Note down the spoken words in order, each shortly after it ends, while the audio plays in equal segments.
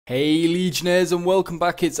Hey Legionnaires, and welcome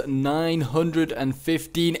back. It's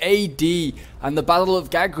 915 AD and the Battle of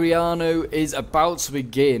Garigliano is about to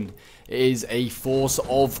begin. It is a force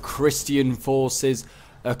of Christian forces,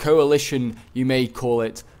 a coalition you may call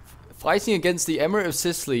it, fighting against the Emirate of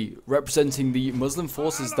Sicily, representing the Muslim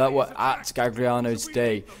forces that were at Garigliano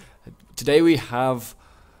today. Today we have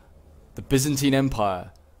the Byzantine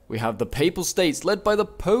Empire. We have the Papal States led by the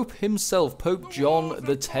Pope himself, Pope John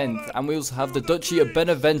X, and we also have the Duchy of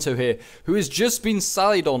Benevento here, who has just been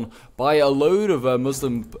sallied on by a load of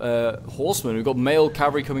Muslim horsemen. We've got male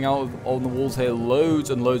cavalry coming out on the walls here, loads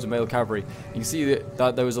and loads of male cavalry. You can see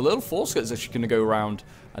that there was a little force that's actually going to go around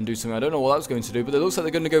and do something. I don't know what that was going to do, but it looks like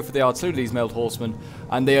they're going to go for the artillery, these mailed horsemen,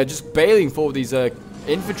 and they are just bailing for these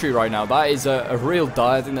infantry right now. That is a real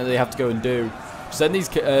dire thing that they have to go and do. Send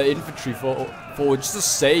these infantry forward just to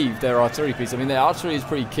save their artillery piece. I mean, their artillery is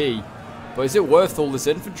pretty key, but is it worth all this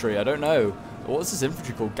infantry? I don't know. What's this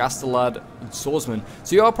infantry called? Gastelad swordsmen.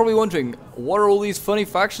 So you are probably wondering, what are all these funny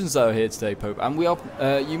factions that are here today, Pope? And we are,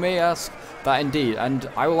 you may ask that indeed, and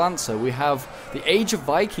I will answer. We have the Age of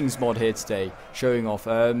Vikings mod here today, showing off.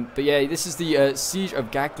 But yeah, this is the Siege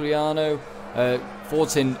of Garigliano,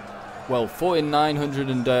 fought in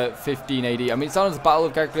 915 AD. I mean, it's not as the Battle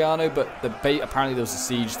of Garigliano, but apparently there was a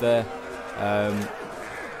siege there,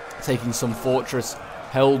 taking some fortress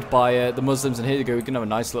held by the Muslims. And here we go, we can have a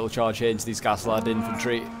nice little charge here into these Gastelad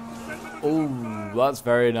infantry. Oh, that's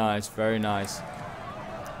very nice, very nice.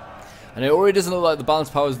 And it already doesn't look like the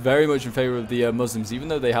balanced power is very much in favor of the Muslims, even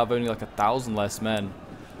though they have only like 1,000 less men.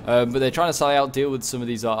 But they're trying to sally out, deal with some of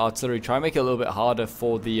these artillery, try and make it a little bit harder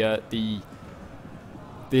for the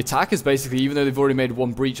attackers, basically, even though they've already made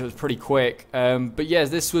one breach. It was pretty quick. But yeah,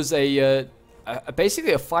 this was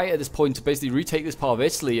basically a fight at this point to basically retake this part of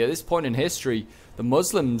Italy. At this point in history, the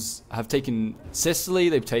Muslims have taken Sicily,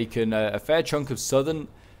 they've taken a fair chunk of southern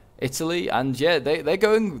Italy, and yeah, they're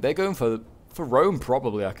going for Rome,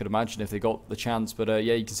 probably, I could imagine, if they got the chance. But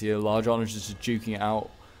yeah, you can see a large army just duking it out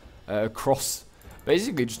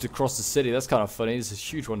basically just across the city. That's kind of funny. There's a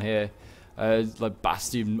huge one here. Like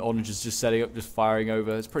bastion onagers just setting up, just firing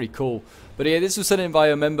over. It's pretty cool. But yeah, this was sent in by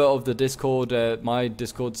a member of the Discord, my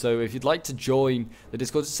Discord. So if you'd like to join the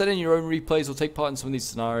Discord, to send in your own replays or take part in some of these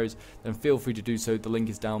scenarios, then feel free to do so. The link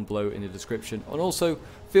is down below in the description. And also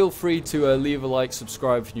feel free to leave a like,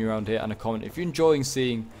 subscribe if you're around here, and a comment if you're enjoying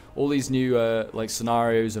seeing all these new like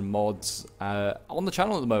scenarios and mods on the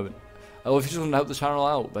channel at the moment. Or if you just want to help the channel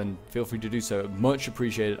out, then feel free to do so. Much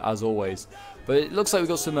appreciated, as always. But it looks like we've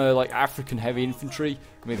got some like African heavy infantry. Going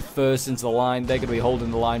to be the first into the line. They're going to be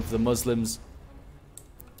holding the line for the Muslims.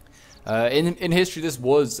 In history, this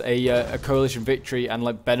was a coalition victory, and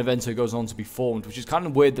like Benevento goes on to be formed, which is kind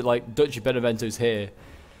of weird that like Duchy of Benevento's here,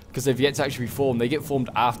 because they've yet to actually be formed. They get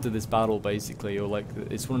formed after this battle, basically, or like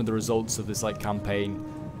it's one of the results of this like campaign.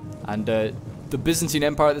 And the Byzantine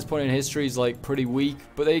Empire at this point in history is like pretty weak,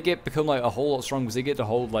 but they become like a whole lot stronger because they get to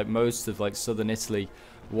hold like most of like southern Italy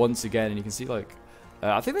once again. And you can see like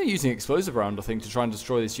I think they're using explosive round, I think, to try and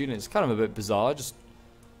destroy this unit. It's kind of a bit bizarre, just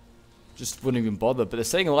wouldn't even bother. But they're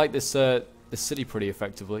saying like this city pretty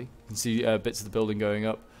effectively. You can see bits of the building going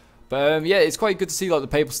up. But yeah, it's quite good to see like the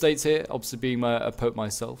Papal States here, obviously being a Pope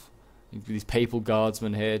myself. These Papal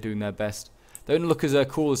Guardsmen here doing their best. They don't look as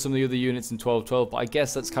cool as some of the other units in 1212, but I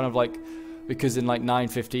guess that's kind of like because in like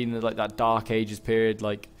 915, like that Dark Ages period,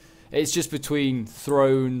 like it's just between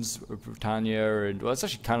Thrones of Britannia and, well, it's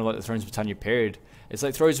actually kind of like the Thrones of Britannia period. It's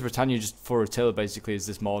like Thrones of Britannia just for Attila, basically, is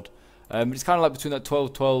this mod. It's kind of like between that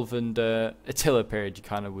 1212 and Attila period, you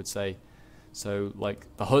kind of would say. So like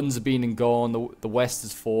the Huns have been and gone, the West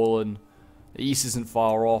has fallen, the East isn't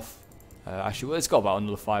far off. Actually, well, it's got about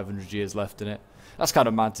another 500 years left in it. That's kind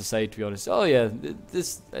of mad to say, to be honest. Oh yeah,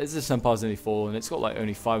 this empire's nearly fallen. It's got like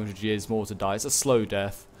only 500 years more to die. It's a slow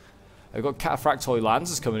death. I've got cataphractoid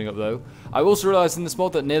lancers coming up though. I also realised in this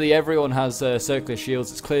mod that nearly everyone has circular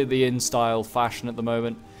shields. It's clearly in style fashion at the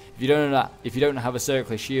moment. If you don't have a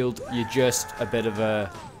circular shield, you're just a bit of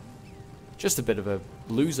a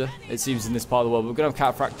loser, it seems, in this part of the world. We're gonna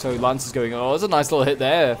have cataphractoid lancers going. Oh, there's a nice little hit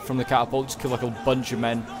there from the catapult. Just kill like a bunch of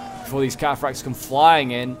men before these cataphracts come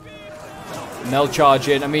flying in. And they'll charge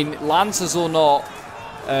in. I mean, lancers or not,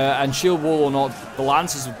 and shield wall or not, the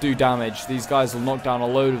lancers will do damage. These guys will knock down a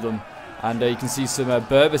load of them. And you can see some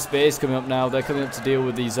Berber spears coming up now. They're coming up to deal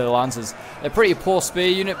with these lancers. They're pretty poor spear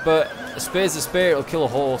unit, but a spear's a spear. It'll kill a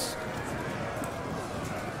horse.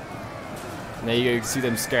 And there you go. You can see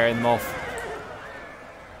them scaring them off.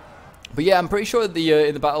 But yeah, I'm pretty sure in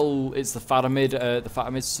the battle it's the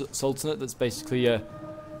Fatimid Sultanate that's basically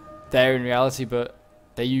there in reality, but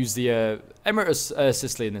they use the Emirates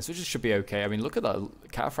Sicily in this, which should be okay. I mean, look at that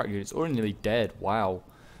Cataphract unit. It's already nearly dead. Wow.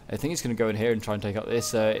 I think it's going to go in here and try and take out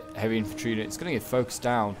this heavy infantry unit. It's going to get focused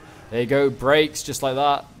down. There you go. Breaks just like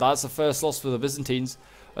that. That's the first loss for the Byzantines.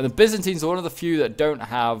 And the Byzantines are one of the few that don't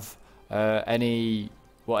have any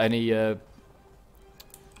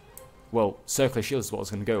circular shields is what I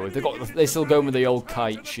was going to go with. They still go with the old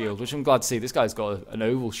kite shield, which I'm glad to see. This guy's got an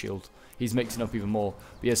oval shield. He's mixing up even more.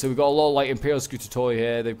 But yeah, so we've got a lot of like Imperial Scutitoi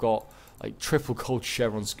here. They've got like triple gold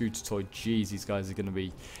chevron Scutitoi. Jeez, these guys are going to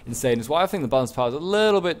be insane. That's why I think the balance power is a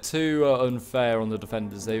little bit too unfair on the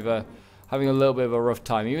defenders. They've having a little bit of a rough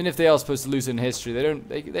time. Even if they are supposed to lose in history,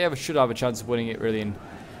 they should have a chance of winning it really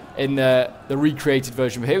in the recreated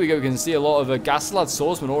version. But here we go. We can see a lot of Gaslad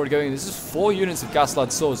swordsmen already going. This is 4 units of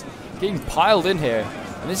Gaslad swords getting piled in here,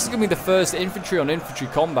 and this is going to be the first infantry on infantry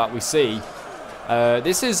combat we see.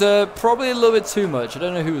 This is probably a little bit too much. I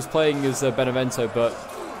don't know who was playing as Benevento, but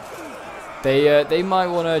they might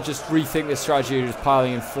want to just rethink their strategy of just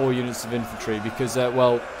piling in 4 units of infantry because,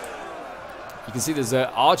 well, you can see there's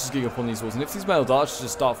archers getting up on these walls, and if these mailed archers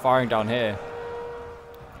just start firing down here,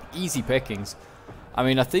 easy pickings. I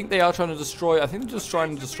mean, I think they are trying to destroy. I think they're just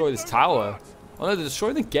trying to destroy this tower. Oh no, they're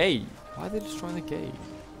destroying the gate. Why are they destroying the gate?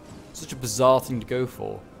 Such a bizarre thing to go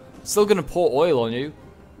for. Still going to pour oil on you.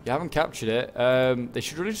 You haven't captured it. They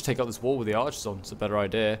should really just take out this wall with the archers on. It's a better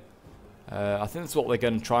idea. I think that's what they're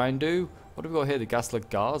going to try and do. What have we got here? The Gaslit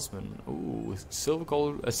Guardsman. Ooh, silver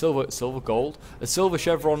gold, a silver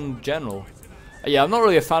chevron general. Yeah, I'm not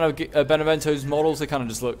really a fan of Benevento's models. They kind of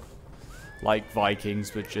just look like Vikings,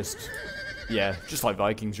 but just like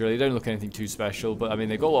Vikings really. They don't look anything too special. But I mean,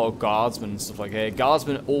 they've got a lot of guardsmen and stuff like that.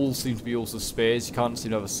 Guardsmen all seem to be also spears. You can't seem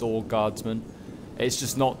to have a sword guardsman. It's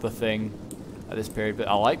just not the thing at this period. But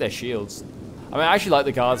I like their shields. I mean, I actually like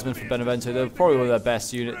the guardsmen for Benevento. They're probably one of their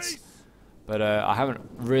best units. But I haven't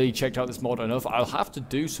really checked out this mod enough. I'll have to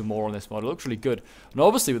do some more on this mod. It looks really good. And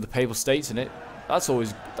obviously with the Papal States in it, that's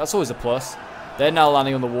always a plus. They're now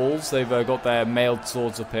landing on the walls. They've got their mailed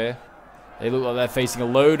swords up here. They look like they're facing a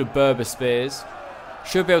load of Berber spears.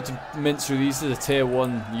 Should be able to mince through these. This is a tier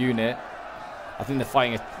 1 unit. I think they're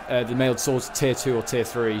fighting the mailed swords tier 2 or tier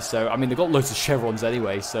 3. So, I mean, they've got loads of chevrons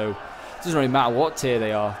anyway. So, it doesn't really matter what tier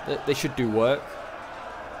they are. They should do work.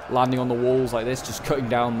 Landing on the walls like this, just cutting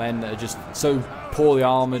down men that are just so poorly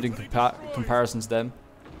armoured in comparison to them.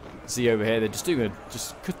 See over here, they're just doing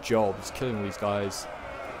a good job. It's killing all these guys.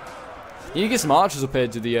 You need to get some archers up here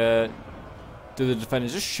to the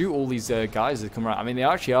defenders. Just shoot all these guys that come around. I mean, they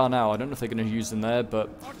actually are now. I don't know if they're going to use them there, but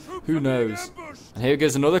who knows. And here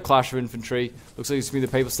goes another clash of infantry. Looks like it's going to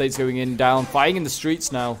be the Papal States going in, down, fighting in the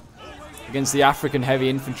streets now against the African heavy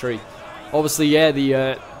infantry. Obviously, yeah,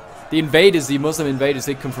 the invaders, the Muslim invaders,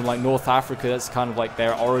 they come from like North Africa. That's kind of like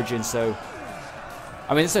their origin. So,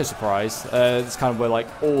 I mean, it's no surprise. It's kind of where like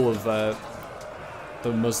all of the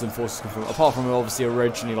Muslim forces come from, apart from obviously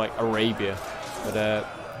originally like Arabia. But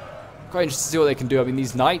quite interested to see what they can do. I mean,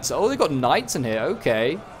 these knights. Oh, they've got knights in here.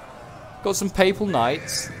 Okay, got some papal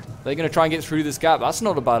knights. They're going to try and get through this gap. That's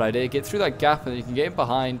not a bad idea. Get through that gap and you can get in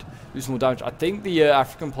behind, do some more damage. I think the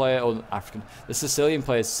the Sicilian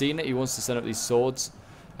player has seen it. He wants to send up these swords.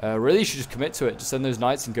 Really, you should just commit to it. Just send those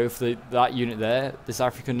knights and go for that unit there, this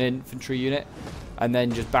African infantry unit, and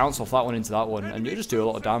then just bounce off that one into that one, and you'll just do a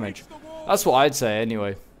lot of damage. That's what I'd say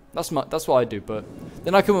anyway. That's what I do, but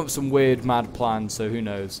then I come up with some weird, mad plans, so who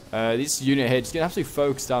knows. This unit here is going to have to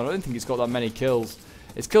focus down. I don't think it's got that many kills.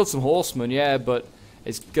 It's killed some horsemen, yeah, but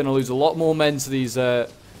it's going to lose a lot more men to these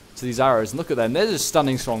arrows. And look at them. They're just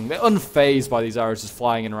standing strong. They're unfazed by these arrows just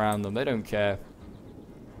flying in around them. They don't care.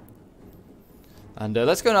 And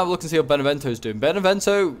let's go and have a look and see how Benevento's doing.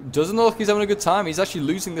 Benevento doesn't look like he's having a good time. He's actually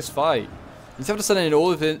losing this fight. He's having to send in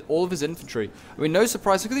all of his infantry. I mean, no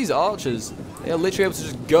surprise. Look at these archers. They are literally able to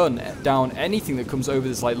just gun down anything that comes over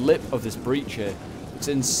this like lip of this breach here. It's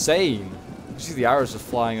insane. You see the arrows just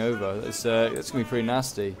flying over. It's going to be pretty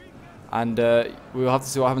nasty. And we'll have to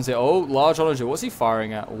see what happens here. Oh, large onager. What's he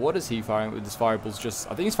firing at? What is he firing with his fireballs? I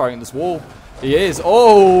think he's firing at this wall. He is.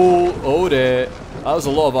 Oh dear. That was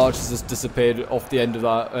a lot of archers just disappeared off the end of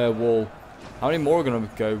that wall. How many more are going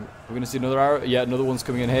to go? We're going to see another arrow. Yeah, another one's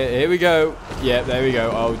coming in here. Here we go. Yeah, there we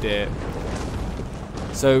go. Oh dear.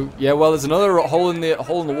 So yeah, well, there's another hole in the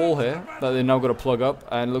wall here that they're now got to plug up,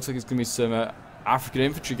 and it looks like it's going to be some African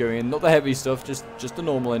infantry going in. Not the heavy stuff, just the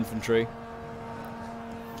normal infantry.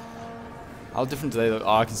 How different do they look?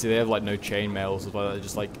 Oh, I can see they have like no chainmails as well. They're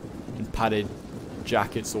just like in padded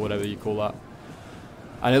jackets or whatever you call that.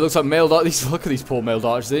 And it looks like mailed archers. Look at these poor mailed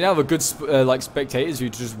archers. They now have a good like spectators view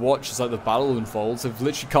to just watch as like the battle unfolds. They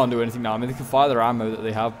literally can't do anything now. I mean, they can fire their ammo that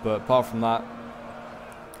they have, but apart from that,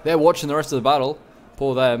 They're watching the rest of the battle.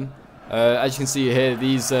 Poor them. As you can see here,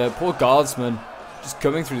 these poor guardsmen just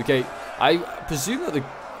coming through the gate. I presume that the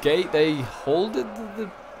gate, they hold it, the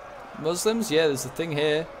Muslims? Yeah, there's a thing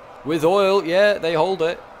here. With oil, yeah, they hold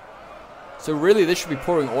it. So really, they should be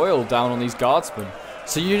pouring oil down on these guardsmen.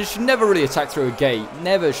 So you should never really attack through a gate.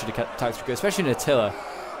 Never should attack through a gate, especially in Attila.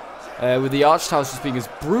 With the arch towers just being as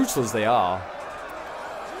brutal as they are.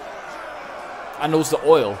 And also the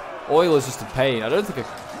oil. Oil is just a pain. I don't think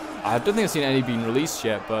I've seen any being released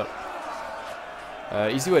yet, but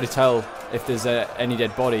easy way to tell if there's any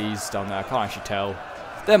dead bodies down there. I can't actually tell.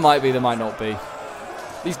 There might be, there might not be.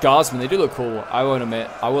 These guardsmen, they do look cool. I will admit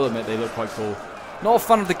they look quite cool. Not a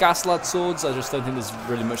fan of the Gaslad swords. I just don't think there's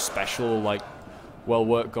really much special, like, well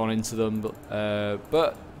work gone into them.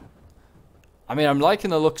 But I mean, I'm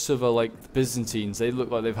liking the looks of like the Byzantines. They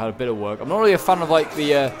look like they've had a bit of work. I'm not really a fan of like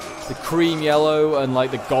the cream yellow and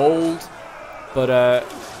like the gold, but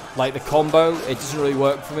like the combo, it doesn't really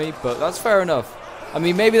work for me. But that's fair enough. I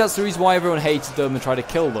mean, maybe that's the reason why everyone hated them and tried to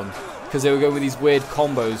kill them, because they were going with these weird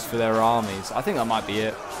combos for their armies. I think that might be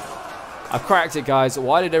it. I've cracked it, guys.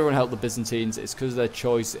 Why did everyone help the Byzantines? It's because of their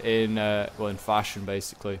choice in, well, in fashion,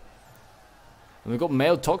 basically. And we've got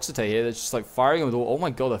male Toxote here that's just like firing them with all. Oh my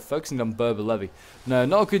god, they're focusing on Berber Levy. No,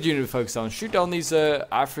 not a good unit to focus on. Shoot down these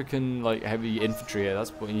African, like, heavy infantry here.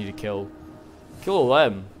 That's what you need to kill. Kill all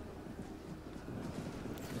them.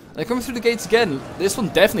 They're coming through the gates again. This one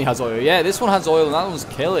definitely has oil. Yeah, this one has oil, and that one's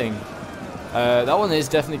killing. That one is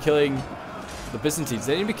definitely killing the Byzantines.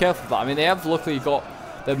 They need to be careful of that. I mean, they have luckily got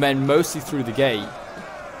their men mostly through the gate,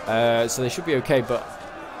 so they should be okay. But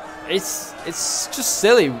it's just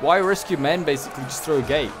silly. Why risk your men basically just through a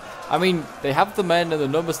gate? I mean, they have the men and the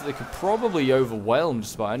numbers that they could probably overwhelm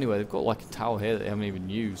just about anyway. They've got like a tower here that they haven't even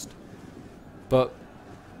used. But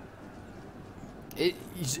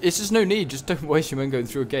it's just no need. Just don't waste your men going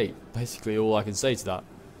through a gate. Basically, all I can say to that.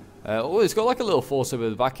 Oh, it's got like a little force over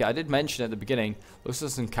the back here. I did mention at the beginning. Looks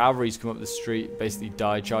like some cavalry's come up the street, basically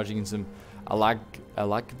died, charging in some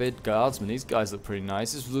Alakabid guardsmen. These guys look pretty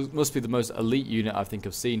nice. This must be the most elite unit I think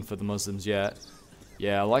I've seen for the Muslims yet.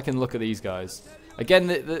 Yeah, I like and look at these guys. Again,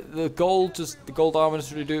 the gold armor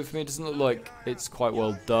doesn't really do it for me. It doesn't look like it's quite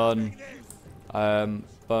well done,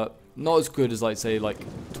 but not as good as, like, say, like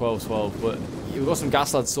 12-12. But we've got some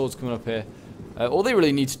Gaslad swords coming up here. All they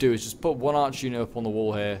really need to do is just put one arch unit up on the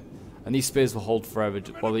wall here, and these spears will hold forever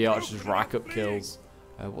while the archers rack up kills.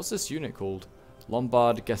 What's this unit called?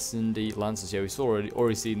 Lombard Gassendi Lancers. Yeah, we've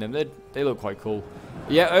already seen them. They look quite cool.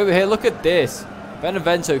 Yeah, over here, look at this.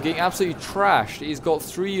 Benevento getting absolutely trashed. He's got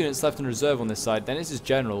 3 units left in reserve on this side. Then it's his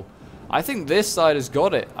general. I think this side has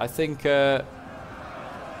got it. I think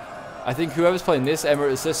whoever's playing this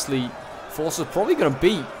Emirate of Sicily force is probably going to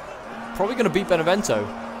beat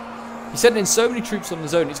Benevento. He's sending in so many troops on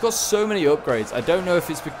his own. He's got so many upgrades. I don't know if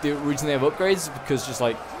it's the reason they have upgrades is because just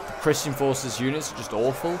like the Christian forces units are just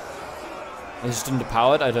awful and it's just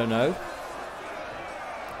underpowered. I don't know,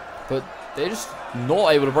 but they're just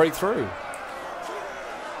not able to break through.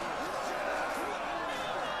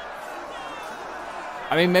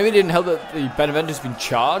 I mean, maybe it didn't help that the Benevento's been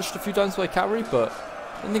charged a few times by cavalry, but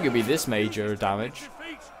I don't think it'd be this major damage.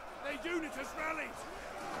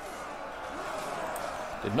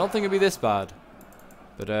 Did not think it'd be this bad.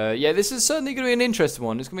 But yeah, this is certainly going to be an interesting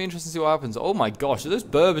one. It's going to be interesting to see what happens. Oh my gosh, so those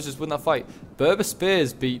Berbers just win that fight. Berber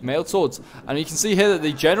spears beat mailed swords. And you can see here that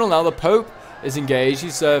the general now, the Pope, is engaged.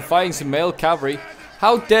 He's fighting some mailed cavalry.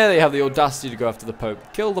 How dare they have the audacity to go after the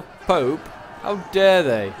Pope? Kill the Pope? How dare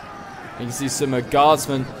they? You can see some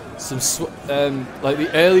guardsmen, some like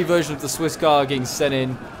the early version of the Swiss Guard getting sent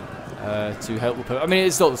in to help the Pope. I mean,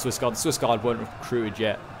 it's not the Swiss Guard. The Swiss Guard weren't recruited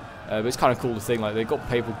yet. But it's kind of cool to think, like, they've got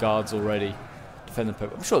papal guards already defend the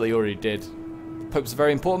Pope. I'm sure they already did. The Pope's a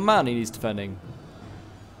very important man. He needs defending.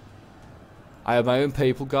 I have my own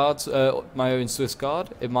papal guards, my own Swiss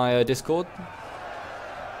Guard in my Discord.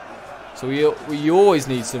 So we always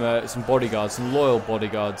need some bodyguards, some loyal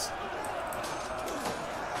bodyguards.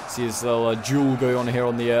 See this little duel going on here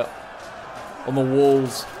on the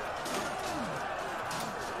walls.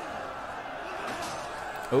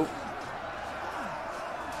 Oh.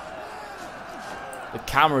 The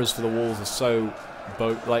cameras for the walls are so,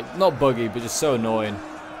 like, not buggy, but just so annoying.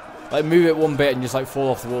 Like, move it one bit and just, like, fall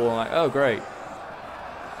off the wall. And like, oh, great.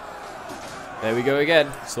 There we go again,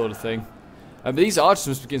 sort of thing. But these archers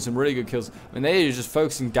must be getting some really good kills. I mean, they are just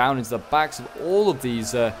focusing down into the backs of all of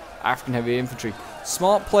these African heavy infantry.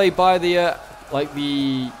 Smart play by the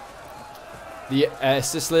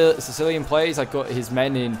Sicilian players. Like, got his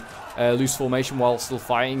men in loose formation while still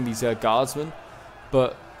fighting these guardsmen.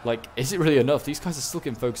 But like, is it really enough? These guys are still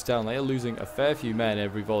getting focused down. They are losing a fair few men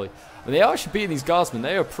every volley. And they are actually beating these guardsmen.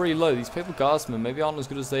 They are pretty low. These Papal guardsmen maybe aren't as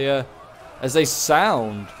good as they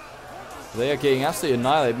sound. They are getting absolutely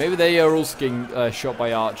annihilated. Maybe they are also getting shot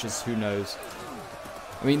by archers. Who knows?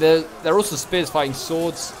 I mean, they're also spears fighting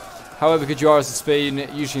swords. However, Garigliano is a spear.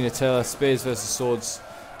 Usually in Attila, spears versus swords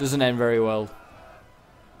doesn't end very well.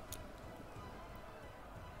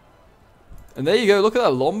 And there you go, look at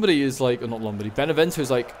that. Lombardy is like, or not Lombardy, Benevento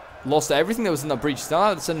is like lost everything that was in that breach. He's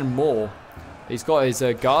now sending more. He's got his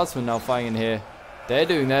guardsmen now fighting in here. They're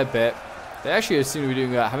doing their bit. They actually seem to be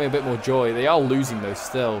doing having a bit more joy. They are losing though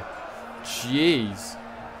still. Jeez.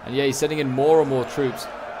 And yeah, he's sending in more and more troops.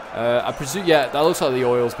 I presume, yeah, that looks like the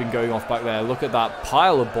oil's been going off back there. Look at that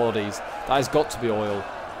pile of bodies. That has got to be oil.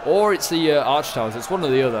 Or it's the arch towers. It's one or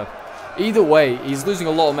the other. Either way, he's losing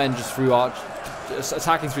a lot of men just through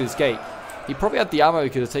attacking through this gate. He probably had the ammo. He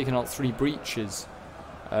could have taken out 3 breaches.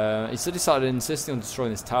 Instead, he started insisting on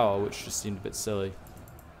destroying this tower, which just seemed a bit silly.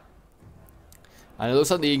 And it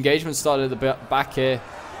looks like the engagement started at the back here.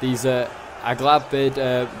 These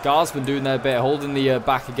Aglabid guardsmen doing their bit, holding the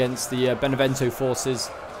back against the Benevento forces.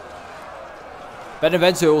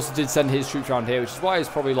 Benevento also did send his troops around here, which is why he's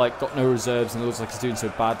probably like got no reserves and it looks like he's doing so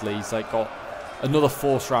badly. He's like got another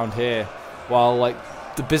force around here, while like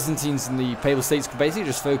the Byzantines and the Papal States can basically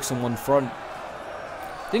just focus on one front.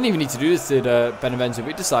 Didn't even need to do this, did Benevento, but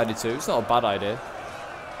he decided to. It's not a bad idea.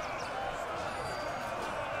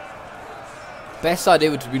 Best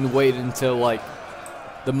idea would have been to wait until like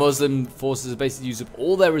the Muslim forces basically used up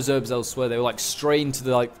all their reserves elsewhere. They were like strained to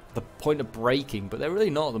the point of breaking, but they're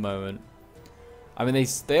really not at the moment. I mean,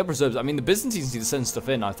 they have reserves. I mean, the Byzantines need to send stuff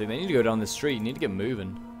in, I think. They need to go down this street. They need to get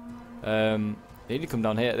moving. They need to come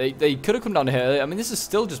down here. They could have come down here. I mean, this is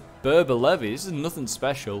still just Berber levy. This is nothing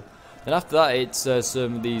special. Then after that, it's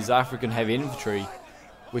some of these African heavy infantry,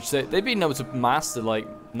 which they've been able to master like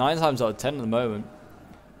 9 times out of 10 at the moment.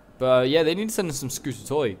 But yeah, they need to send in some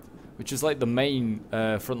Scutitoi, which is like the main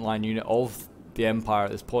frontline unit of the Empire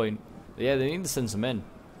at this point. But yeah, they need to send some in.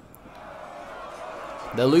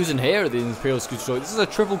 They're losing here at the Imperial Scutitoi. This is a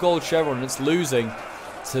triple gold chevron, and it's losing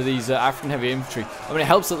to these African heavy infantry. I mean, it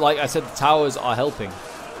helps that, like I said, the towers are helping,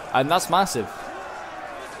 and that's massive.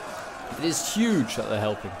 It is huge that they're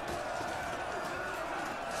helping.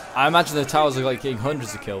 I imagine the towers are like getting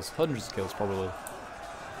hundreds of kills probably.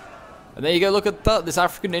 And there you go, look at that, this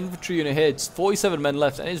African infantry unit here. It's 47 men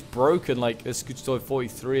left, and it's broken. Like this Scutitoi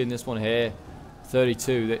 43, and this one here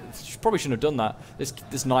 32. They probably shouldn't have done that.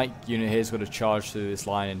 This knight unit here has got to charge through this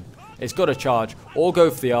line. It's got to charge, or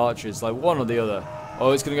go for the archers, like one or the other.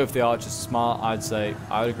 Oh, it's going to go for the archers. Smart, I'd say.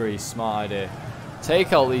 I would agree. Smart idea.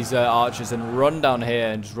 Take out these archers and run down here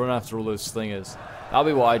and just run after all those slingers. That'll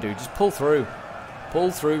be what I do. Just pull through.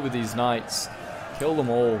 Pull through with these knights. Kill them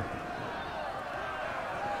all.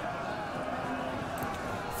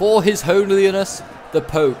 For His Holiness, the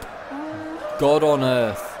Pope. God on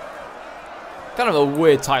earth. Kind of a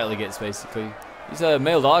weird title he gets, basically. These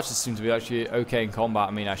mailed archers seem to be actually okay in combat.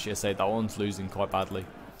 I mean, actually, I say that one's losing quite badly.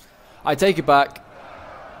 I take it back.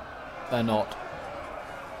 They're not.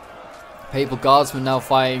 Papal guardsmen now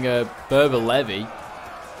fighting a Berber levy.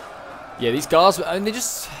 Yeah, these guardsmen, I mean, they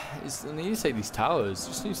need to take these towers.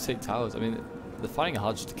 Just need to take towers. I mean, they're finding it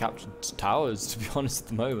hard just to capture towers, to be honest, at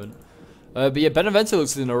the moment. But yeah, Benevento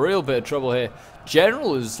looks in a real bit of trouble here.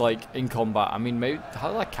 General is like in combat. I mean, maybe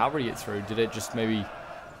how did that cavalry get through? Did it just maybe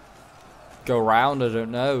go around? I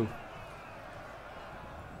don't know.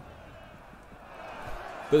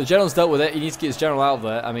 But the general's dealt with it. He needs to get his general out of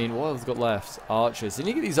there. I mean, what have they got left? Archers. They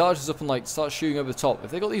need to get these archers up and like start shooting over the top.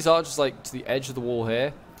 If they got these archers like to the edge of the wall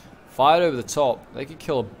here, fired over the top, they could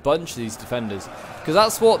kill a bunch of these defenders. Because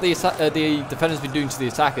that's what the defenders have been doing to the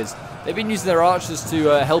attackers. They've been using their archers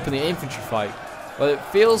to help in the infantry fight. But it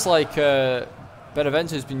feels like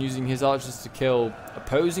Benevento's been using his archers to kill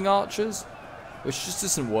opposing archers, which just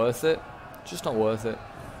isn't worth it. Just not worth it.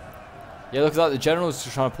 Yeah, look at that. The general's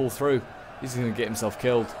just trying to pull through. He's going to get himself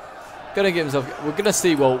killed. We're going to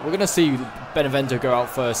see, well, we're going to see Benevento go out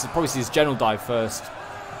first. We'll probably see his general die first.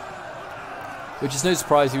 Which is no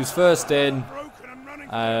surprise. He was first in.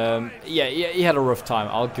 Yeah, he had a rough time.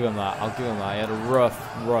 I'll give him that. He had a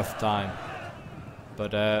rough time.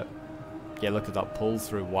 But, yeah, look at that pull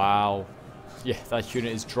through. Wow. Yeah, that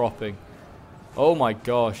unit is dropping. Oh my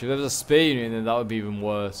gosh. If there was a spear unit, then that would be even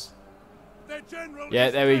worse. Yeah,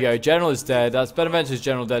 there we go. General is dead. That's Benevento's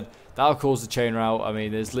general dead. That'll cause the chain rout. I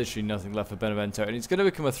mean, there's literally nothing left for Benevento. And it's going to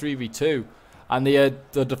become a 3v2. And the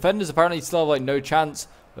defenders apparently still have, like, no chance.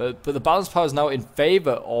 But the balance power is now in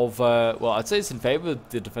favor of, well, I'd say it's in favor of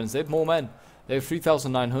the defenders. They have more men. They have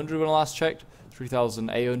 3,900 when I last checked.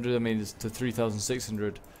 3,800. I mean, to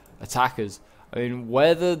 3,600 attackers. I mean,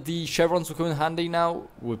 whether the chevrons will come in handy now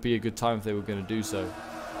would be a good time if they were going to do so.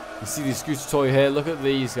 You see the scooter toy here. Look at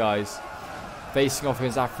these guys facing off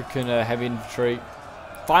against African heavy infantry.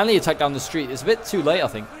 Finally attacked down the street. It's a bit too late, I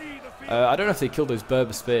think. I don't know if they killed those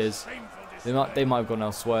Berber spears. They might have gone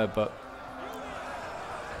elsewhere, but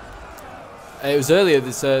it was earlier.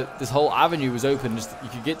 This whole avenue was open. Just you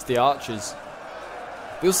could get to the archers.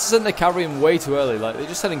 They also sent their cavalry in way too early. Like they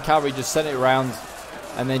just sent in cavalry, just sent it around,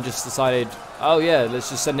 and then just decided, oh yeah,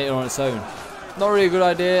 let's just send it in on its own. Not really a good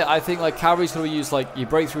idea. I think like cavalry's gonna be used like you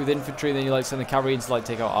break through with infantry, and then you like send the cavalry in to like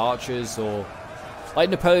take out archers, or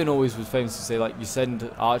like Napoleon always was famous to say like you send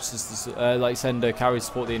archers to like send cavalry to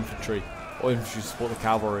support the infantry, or infantry to support the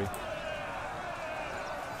cavalry.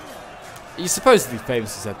 He's supposedly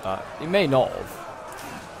famously said that. He may not have.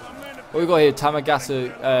 What we got here,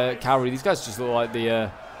 Tamagasa cavalry. These guys just look like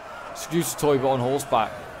the scooter toy but on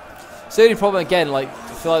horseback. So the only problem again, like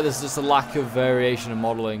I feel like there's just a lack of variation in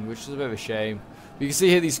modelling, which is a bit of a shame. You can see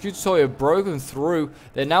here these scooter toy have broken through.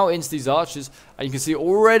 They're now into these archers, and you can see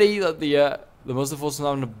already that the Muslim forces are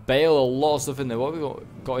having to bail a lot of stuff in there. What we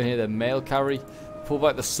got in here, their mail cavalry. Pull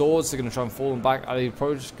back the swords. They're going to try and fall them back. They're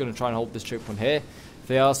probably just going to try and hold this choke point here. If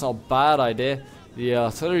they are, it's not a bad idea. The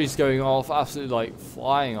artillery's going off, absolutely like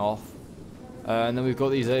flying off. And then we've got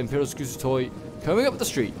these Imperial scooter toy coming up the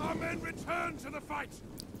street. Our men return to the fight.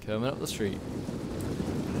 Coming up the street.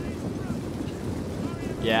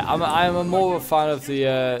 Yeah, I'm a more of a fan of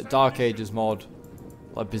the Dark Ages mod,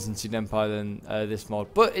 like Byzantine Empire, than this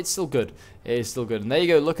mod. But it's still good. It is still good. And there you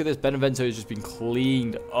go. Look at this. Benevento has just been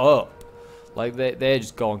cleaned up. Like they're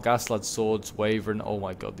just gone. Gaslad swords wavering. Oh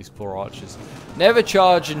my god, these poor archers. Never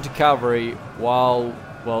charge into cavalry while,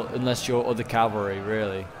 well, unless you're other cavalry,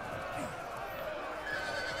 really.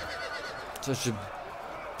 Such a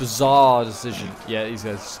bizarre decision. Yeah, these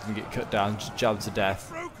guys are just gonna get cut down, just jabbed to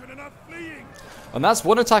death. And that's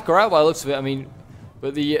one attacker out by the looks of it. I mean,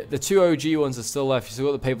 but the two OG ones are still left. You still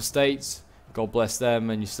got the Papal States, God bless them,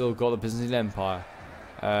 and you still got the Byzantine Empire.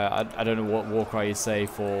 I don't know what war cry you'd say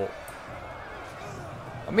for.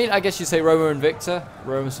 I mean, I guess you say Roma Invicta.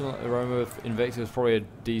 Roma Invicta is probably a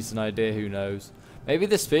decent idea. Who knows? Maybe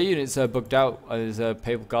the spear unit's bugged out. There's a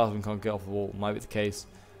Papal Guardsman can't get off the wall. Might be the case.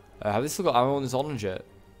 Have they still got ammo on this orange yet?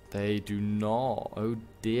 They do not. Oh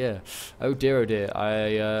dear. Oh dear. Oh dear.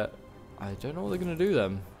 I don't know what they're gonna do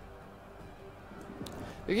then.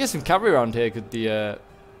 We can get some cavalry around here. Could the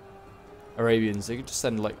Arabians? They could just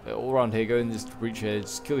send like all around here, go and just reach here,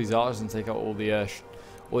 just kill these archers and take out all the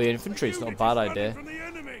infantry. It's not a bad idea.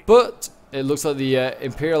 But it looks like the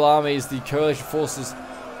Imperial armies, the coalition forces,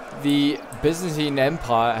 the Byzantine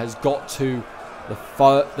Empire has got to the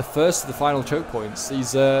first of the final choke points.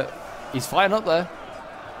 He's fighting up there.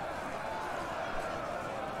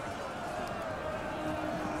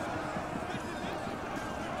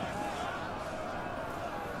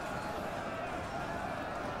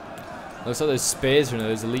 Looks like those spears, you know,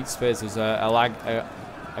 those elite spears. There's a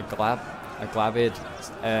glabid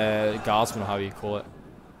guardsman, or however you call it.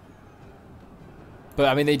 But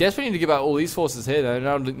I mean, they desperately need to give out all these forces here. They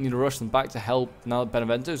now need to rush them back to help now that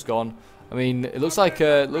Benevento's gone. I mean, it looks like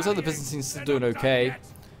the Byzantines still doing okay.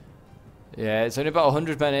 Yeah, it's only about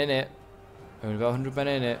 100 men in it. Only about 100 men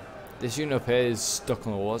in it. This unit up here is stuck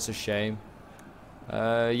on the wall. It's a shame.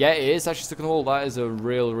 Yeah, it is actually stuck on the wall. That is a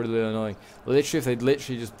really annoying. Literally, if they'd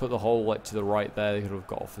literally just put the hole like to the right there, they could have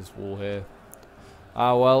got off this wall here.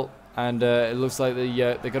 Ah well, and it looks like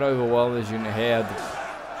they're going to overwhelm this unit here.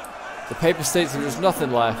 The Papal States, there's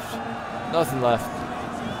nothing left. Nothing left.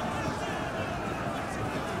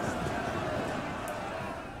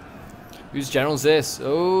 Whose general's this?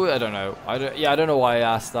 Oh, I don't know. I don't know why I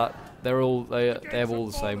asked that. They have all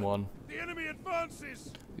the same one. The enemy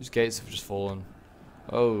advances. Whose gates have just fallen?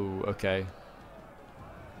 Oh, okay.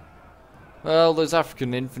 Well, those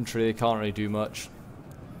African infantry, they can't really do much.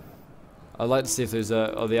 I'd like to see if there's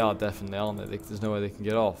oh, they are definitely, aren't they? There's no way they can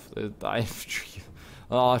get off. The infantry,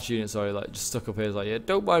 arch unit, sorry, like just stuck up here. Is like, yeah,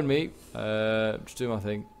 don't mind me. Just do my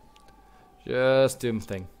thing. Just do my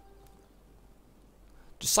thing.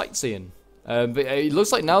 Just sightseeing. But it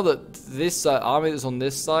looks like now that this army that's on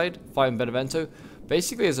this side fighting Benevento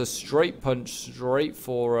basically is a straight punch straight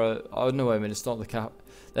for. Oh no, wait a minute, it's not the cap.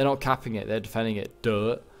 They're not capping it. They're defending it.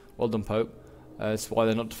 Duh. Well done, Pope. That's why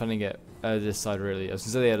they're not defending it this side really. I was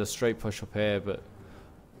gonna say they had a straight push up here, but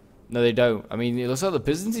no, they don't. I mean, it looks like the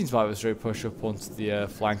Byzantines might have a straight push up onto the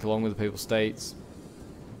flank along with the Papal States.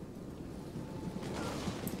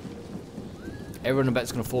 Everyone I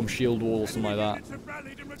bet's gonna form shield wall or something like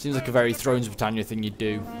that. Seems like a very Thrones of Britannia thing you'd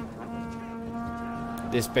do.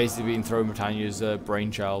 this basically being Throne Britannia's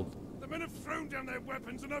brainchild. The men have thrown down their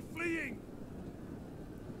weapons and are fleeing.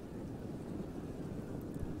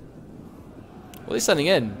 What are they sending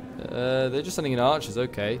in? They're just sending in archers,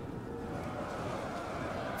 okay.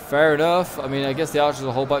 Fair enough. I mean, I guess the archers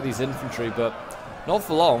will hold back these infantry, but not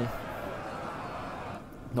for long.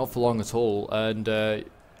 Not for long at all. And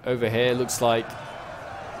over here, looks like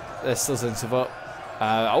they're still setting stuff up.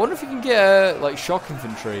 I wonder if you can get like shock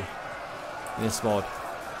infantry in this mod.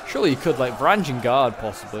 Surely you could, like Varangian Guard,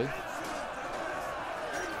 possibly.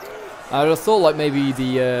 I would have thought like maybe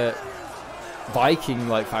the Viking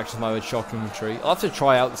like factions might have shock infantry. I'll have to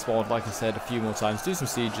try out this mod, like I said, a few more times. Do some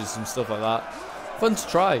sieges, some stuff like that. Fun to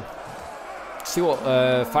try. See what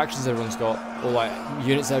factions everyone's got, or like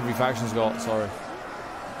units every faction's got. Sorry,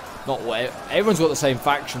 not what everyone's got the same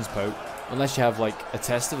factions, Pope. Unless you have like a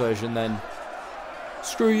tester version, then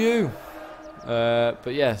screw you.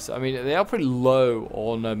 But yes, I mean they are pretty low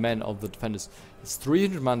on men of the defenders. It's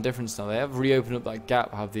 300 man difference now. They have reopened up that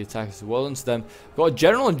gap. Have the attackers well into them. Got a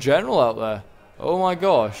general and general out there. Oh my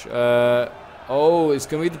gosh. Oh, it's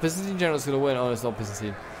gonna be the Byzantine general that's gonna win. Oh, it's not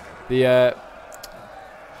Byzantine. The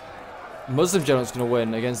Muslim general's going to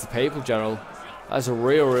win against the Papal general. That's a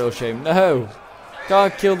real shame. No!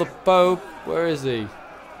 Can't kill the Pope. Where is he?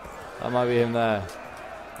 That might be him there.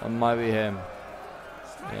 That might be him.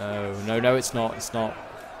 No, it's not. It's not.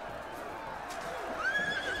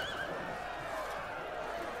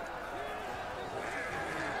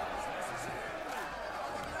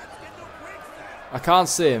 I can't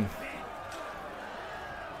see him.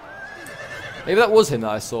 Maybe that was him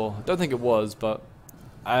that I saw. I don't think it was, but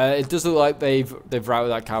it does look like they've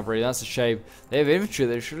routed that cavalry. That's a shame. They have infantry.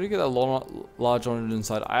 They should get a large on the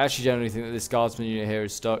inside. I actually generally think that this guardsman unit here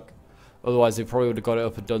is stuck. Otherwise, they probably would have got it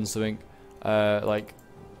up and done something. Like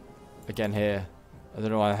again here. I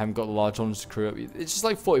don't know why I haven't got the large honors to crew up. It's just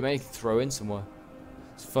like 40 men you can throw in somewhere.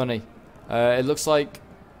 It's funny. It looks like.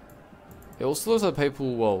 It also looks like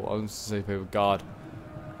Papal. Well, I was going to say Papal Guard.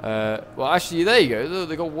 Well, actually, there you go.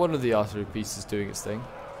 They got one of the artillery pieces doing its thing.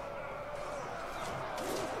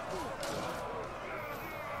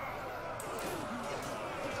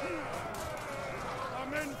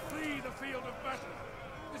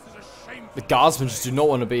 The guardsmen just do not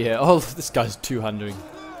want to be here. Oh, this guy's two-handing.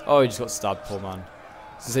 Oh, he just got stabbed, poor man.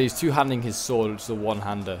 So he's two-handing his sword, which is a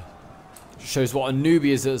one-hander. Shows what a newbie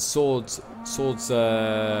is at sword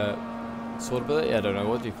ability? I don't know,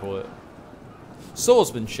 what do you call it?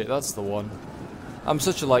 Swordsmanship, that's the one. I'm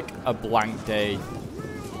such a blank day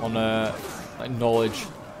on like knowledge.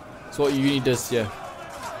 It's what uni does to you.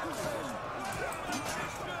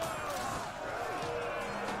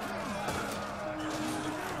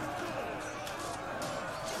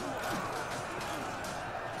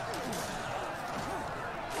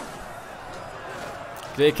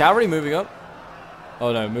 The cavalry moving up?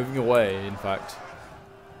 Oh no, moving away, in fact.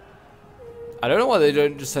 I don't know why they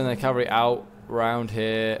don't just send their cavalry out around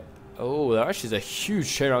here. Oh, there actually is a huge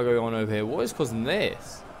chain out going on over here. What is causing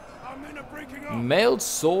this? Mailed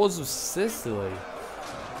Swords of Sicily.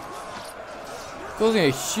 Causing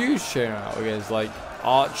a huge chain out against like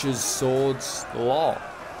archers, swords, the lot.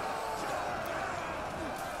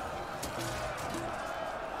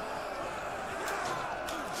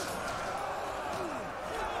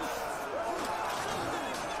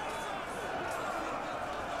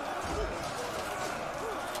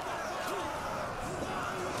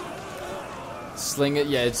 Sling it,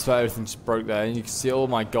 yeah, it's about everything just broke there, and you can see, oh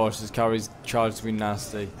my gosh, this cavalry's charged to be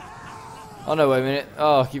nasty. Oh no, wait a minute.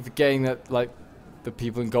 Oh, I keep forgetting that, like, the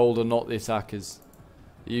people in gold are not the attackers.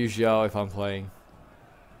 They usually are if I'm playing.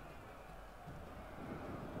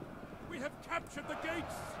 We have captured the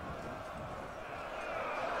gates.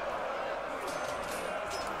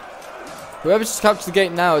 Whoever just captured the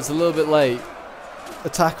gate now, it's a little bit late.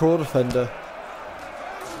 Attacker or defender.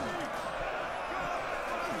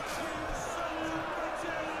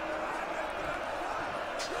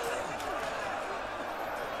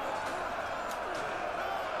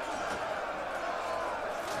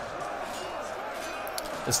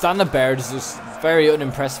 The standard bearer is just very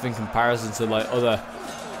unimpressive in comparison to like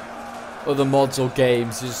other mods or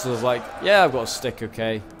games. It's just like, yeah, I've got a stick,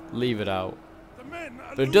 okay, leave it out.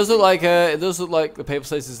 But it does look like the Papal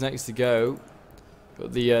States is next to go.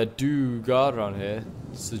 Got the Du Guard around here.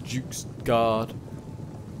 It's the Duke's Guard.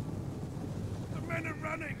 The men are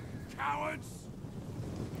running, cowards.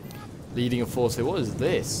 Leading a force here. What is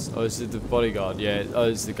this? Oh, this is the bodyguard. Yeah. Oh,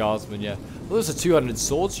 it's the guardsman. Yeah. Well, there's a 200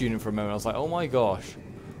 swords unit for a moment. I was like, oh my gosh.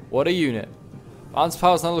 What a unit. Lance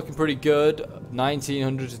power's now looking pretty good.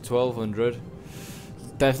 1900 to 1200.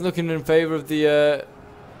 Definitely looking in favour of the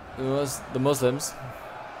The Muslims.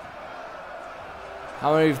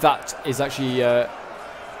 How many of that is actually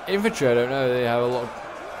infantry? I don't know. They have a lot of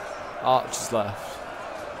archers left.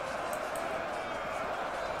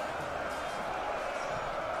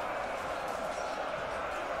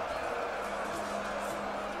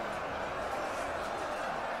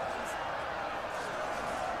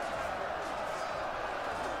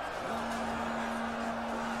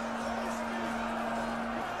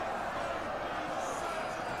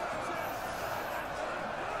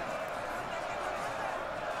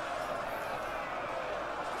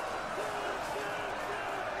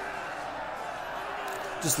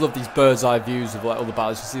 Just love these bird's eye views of like all the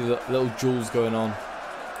battles. You see the little duels going on.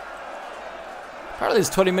 Apparently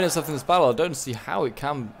there's 20 minutes left in this battle. I don't see how it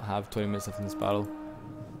can have 20 minutes left in this battle.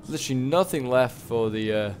 There's literally nothing left for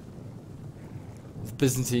the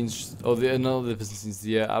Byzantines, or not the Byzantines,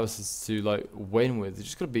 the Abbasids to like win with. They're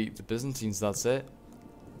just gonna beat the Byzantines. That's it.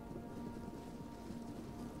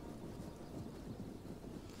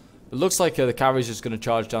 It looks like the cavalry's just gonna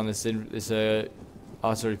charge down this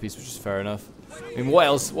artillery piece, which is fair enough. I mean, what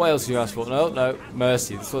else? What else can you ask for? No, no,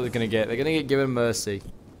 mercy. That's what they're gonna get. They're gonna get given mercy.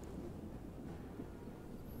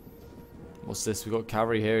 What's this? We got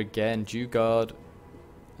cavalry here again. Jew guard.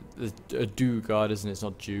 A Jew guard, isn't it? It's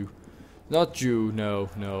not Jew. Not Jew. No,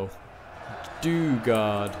 no. Jew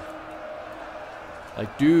guard.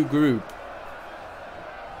 Like Jew group.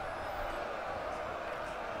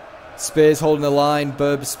 Spears holding the line.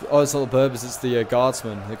 Berbers. Oh, it's not the Berbers. It's the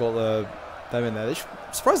guardsmen. They got them in there.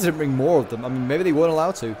 I'm surprised they didn't bring more of them. I mean, maybe they weren't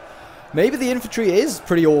allowed to. Maybe the infantry is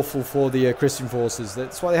pretty awful for the Christian forces.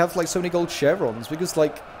 That's why they have like so many gold chevrons. Because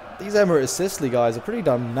like these Emirate of Sicily guys are pretty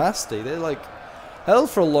damn nasty. They're like held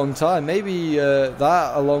for a long time. Maybe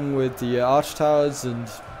that along with the arch towers and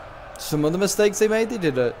some other mistakes they made.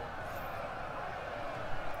 They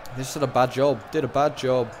just did a bad job. Did a bad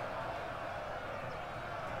job.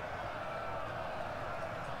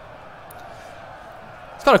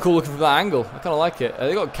 It's kind of cool looking from that angle. I kind of like it.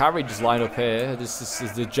 They got cavalry just lined up here. This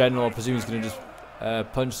is the general. I presume he's going to just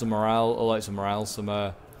punch some morale, or like some morale,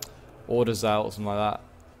 some orders out, or something like that.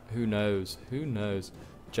 Who knows? Who knows?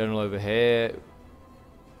 General over here.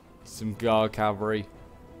 Some guard cavalry.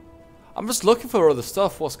 I'm just looking for other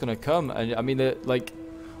stuff. What's going to come? And I mean, like,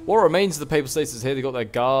 what remains of the Papal States is here. They got their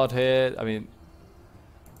guard here. I mean,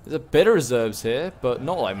 there's a bit of reserves here, but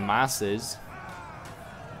not like masses.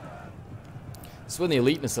 It's when the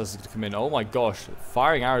elite necessities come in. Oh my gosh,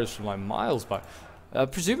 firing arrows from like miles back. I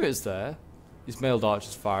presume it's there. These mailed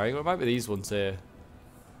archers firing, or it might be these ones here.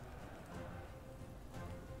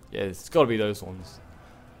 Yeah, it's got to be those ones.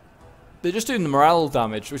 They're just doing the morale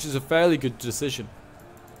damage, which is a fairly good decision.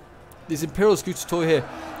 These Imperial Scutatoi here.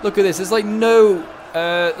 Look at this. There's like no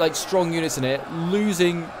like strong units in it.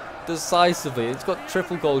 Losing decisively. It's got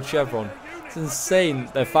triple gold chevron. It's insane.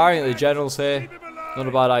 They're firing at the generals here. Not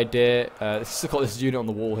a bad idea. It's still got this unit on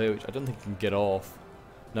the wall here, which I don't think can get off.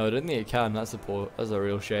 No, I don't think it can. That's a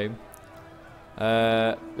real shame.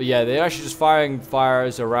 But yeah, they're actually just firing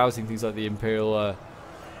fires, arousing things like the Imperial,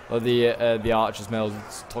 or the Archers, Males,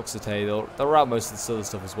 Toxitae. They'll rout most of this other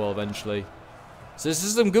stuff as well eventually. So this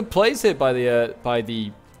is some good plays here by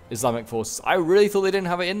the Islamic forces. I really thought they didn't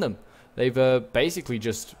have it in them. They've basically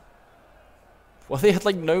just, well, they had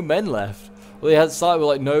like no men left. Well, they had started with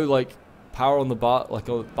like no like power on the bar, like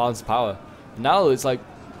on balance of power. Now it's like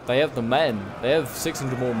they have the men. They have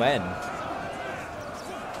 600 more men.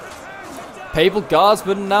 Papal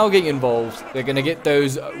guardsmen now getting involved. They're gonna get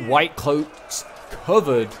those white cloaks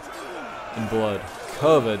covered in blood.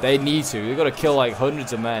 Covered. They need to. They've got to kill like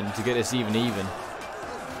hundreds of men to get this even.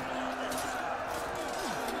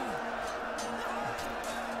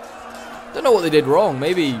 Don't know what they did wrong.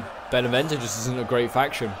 Maybe Benevento just isn't a great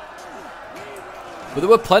faction. But there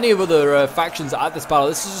were plenty of other factions at this battle.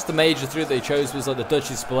 This is just the major three that they chose. Was like the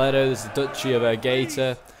Duchy of Spoleto, there's the Duchy of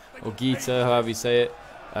Gaeta, or Gaeta, however you say it.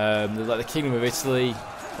 There's like the Kingdom of Italy.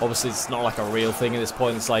 Obviously, it's not like a real thing at this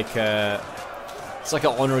point. It's like an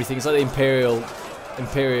honorary thing. It's like the Imperial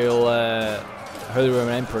Holy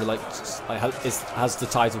Roman Emperor. Like has the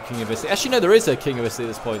title King of Italy. Actually, no, there is a King of Italy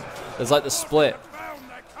at this point. There's like the split.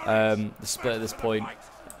 The split at this point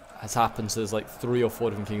has happened, so there's like 3 or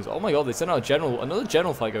 4 different kings. Oh my god, they sent out another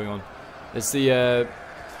general fight going on. There's the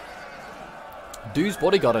Dude's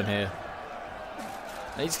bodyguard in here.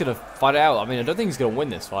 And he's gonna fight it out. I mean, I don't think he's gonna win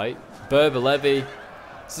this fight. Berber Levy.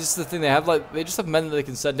 This is the thing, they just have men that they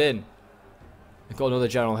can send in. They've got another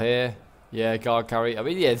general here. Yeah, guard carry. I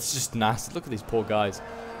mean, yeah, it's just nasty. Look at these poor guys.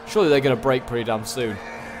 Surely they're gonna break pretty damn soon.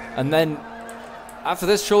 And then after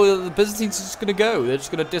this, surely the Byzantines are just gonna go. They're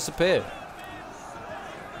just gonna disappear.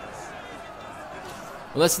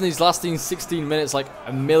 Unless in these lasting 16 minutes, like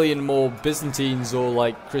a million more Byzantines or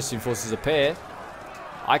like Christian forces appear,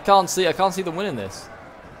 I can't see them winning this.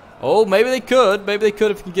 Oh, maybe they could. Maybe they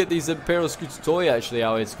could if we can get these Imperial Scutitoi actually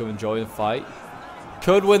out here to come and join the fight.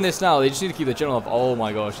 Could win this now. They just need to keep the general up. Oh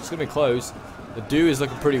my gosh, it's gonna be close. The Dew is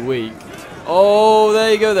looking pretty weak. Oh,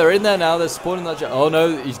 there you go. They're in there now. They're spawning that. Oh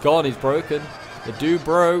no, he's gone. He's broken. The Dew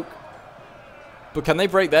broke. But can they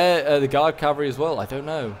break the guard cavalry as well? I don't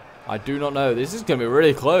know. I do not know. This is going to be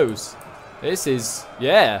really close. This is,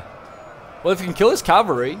 yeah. Well, if you can kill this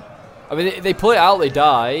cavalry, I mean, they pull it out, they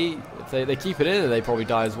die. If they keep it in, they probably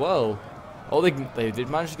die as well. Oh, they did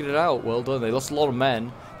manage to get it out. Well done. They lost a lot of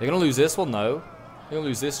men. They're going to lose this one, though. They're going to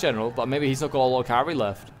lose this general, but maybe he's not got a lot of cavalry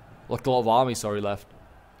left. Like a lot of army, sorry, left.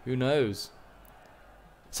 Who knows?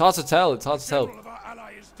 It's hard to tell. It's hard to tell.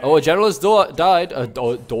 Oh, a general has died.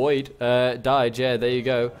 Died, yeah, there you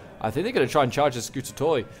go. I think they're going to try and charge a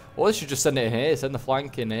Scutitoi. Or they should just send it in here. Send the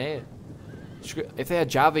flank in here. If they had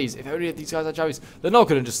Javis, if only these guys had Javis. They're not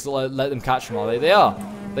going to just let them catch them, are they? They are.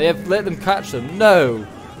 They have let them catch them. No.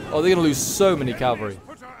 Oh, they're going to lose so many cavalry.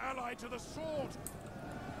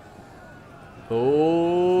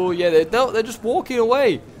 Oh, yeah, they're just walking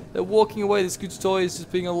away. They're walking away. The Scutitoi is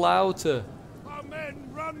just being allowed to.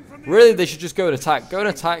 Really, they should just go and attack. Go and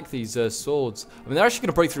attack these swords. I mean, they're actually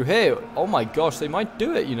going to break through here. Oh my gosh, they might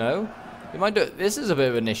do it, you know. They might do it. This is a bit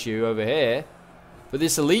of an issue over here. But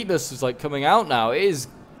this eliteness is like coming out now. It is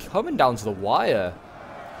coming down to the wire.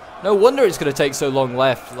 No wonder it's going to take so long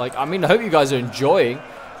left. Like, I mean, I hope you guys are enjoying.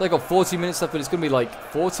 It's like got 40 minutes left, but it's going to be like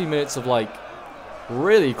 40 minutes of like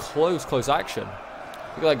really close action.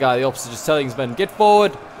 Look at that guy, the opposite, just telling his men, get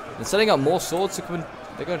forward. And setting up more swords to come in.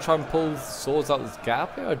 They're going to try and pull swords out of this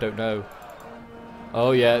gap here? I don't know.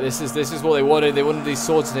 Oh yeah, this is what they wanted. They wanted these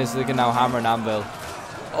swords in here so they can now hammer and anvil.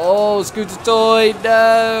 Oh, Scutitoi,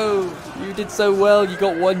 no! You did so well. You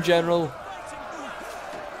got one general.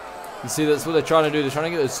 You see, that's what they're trying to do. They're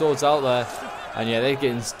trying to get those swords out there. And yeah,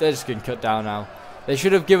 they're just getting cut down now. They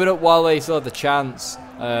should have given up while they still had the chance.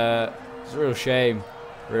 It's a real shame.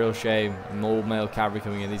 Real shame. And more male cavalry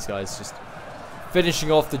coming in. These guys just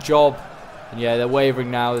finishing off the job. And yeah, they're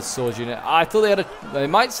wavering now, this sword unit. I thought they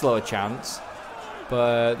might still have a chance.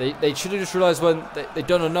 But they should have just realised when they'd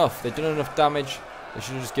done enough. They'd done enough damage. They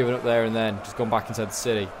should have just given up there and then. Just gone back inside the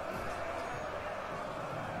city.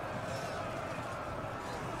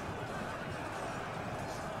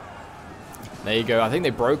 There you go. I think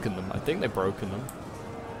they've broken them.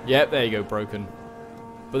 Yep, there you go, broken.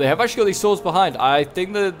 But they have actually got these swords behind. I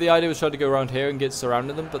think the idea was trying to go around here and get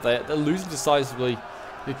surrounding them. But they're losing decisively.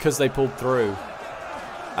 Because they pulled through.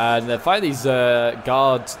 And they're fighting these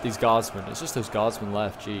guardsmen. It's just those guardsmen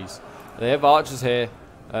left, jeez. They have archers here.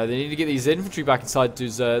 They need to get these infantry back inside to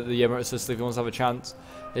the Emirate of Sicily if he wants to have a chance.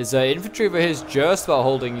 His infantry over here is just about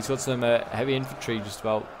holding. He's got some heavy infantry just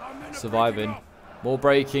about surviving. More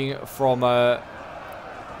breaking from, it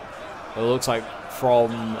looks like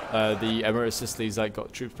from the Emirate of Sicily. He's like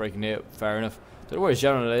got troops breaking here. Fair enough. Don't know where his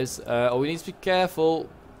general is. Oh, we need to be careful.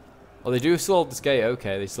 Oh, they do still hold this gate.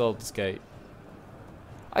 Okay, they still hold this gate.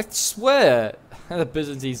 I swear the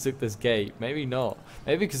Byzantines took this gate. Maybe not.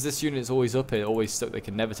 Maybe because this unit is always up here, always stuck. They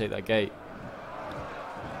can never take that gate.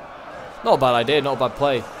 Not a bad idea, not a bad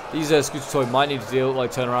play. These Scutitoi might need to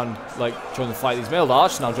turn around, join the fight. These mailed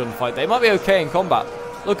archers now join the fight. They might be okay in combat.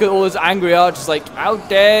 Look at all those angry archers like, how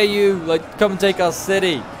dare you, come and take our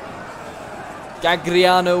city.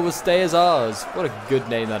 Garigliano will stay as ours. What a good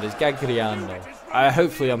name that is, Garigliano.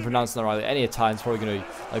 Hopefully I'm pronouncing that right. Any Italian's probably going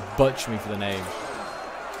to butcher me for the name.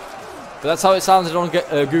 But that's how it sounded on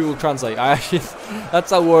Google Translate.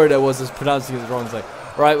 That's how worried I was pronouncing it wrong. It's like,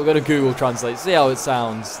 right, we're going to Google Translate, see how it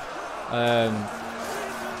sounds. And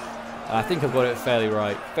I think I've got it fairly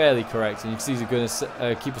right, fairly correct. And you can see they're going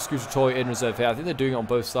to keep a Scutitoi in reserve here. I think they're doing it on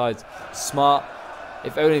both sides. Smart.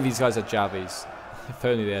 If only these guys had Javis. If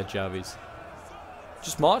only they had Javis.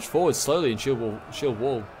 Just march forward slowly and shield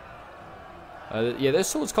wall. Yeah, their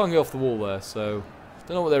swords can't get off the wall there, so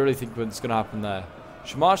don't know what they really think is going to happen there.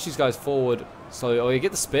 Should march these guys forward slowly. Oh, you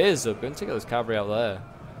get the spears up. Go and take those cavalry out there.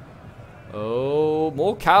 Oh,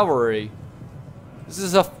 more cavalry. This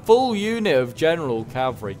is a full unit of general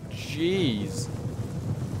cavalry. Jeez.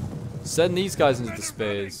 Send these guys into the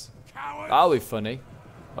spears. That'll be funny.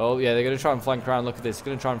 Oh, yeah, they're going to try and flank around. Look at this. They're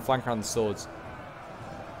going to try and flank around the swords.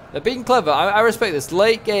 They're being clever. I respect this.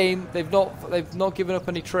 Late game, they've not given up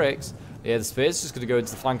any tricks. Yeah, the spear's just going to go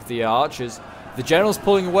into the flank of the archers. The general's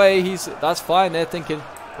pulling away. That's fine. They're thinking,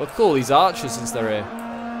 well, cool, these archers since they're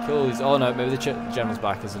here. Cool, these. Oh no, maybe the general's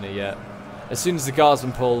back, isn't he yet? As soon as the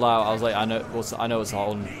guardsmen pulled out, I was like, I know what's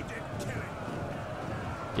on.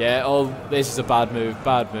 Yeah, oh, this is a bad move,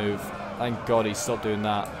 bad move. Thank God he stopped doing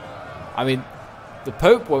that. I mean, the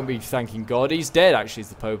Pope won't be thanking God. He's dead, actually, is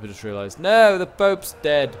the Pope. I just realised. No, the Pope's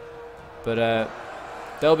dead. But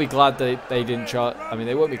they'll be glad that they didn't charge. I mean,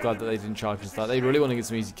 they won't be glad that they didn't charge into that. They really want to get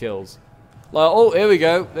some easy kills. Like, oh, here we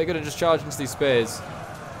go. They're going to just charge into these spears.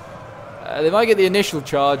 They might get the initial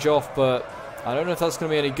charge off, but I don't know if that's going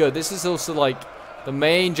to be any good. This is also, like, the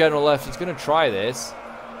main general left. He's going to try this.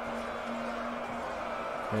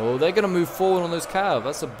 Oh, they're going to move forward on those cav.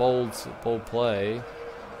 That's a bold play.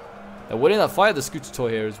 They're winning that fight, the scooter toy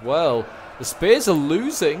here as well. The spears are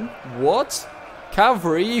losing. What?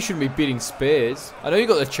 Cavalry, you shouldn't be beating spears. I know you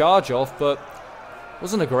got the charge off, but it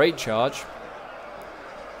wasn't a great charge.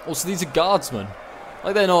 Also, these are guardsmen.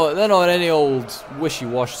 Like, they're not any old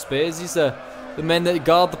wishy-washy spears. These are the men that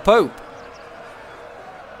guard the Pope.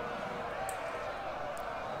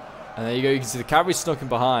 And there you go. You can see the cavalry snuck in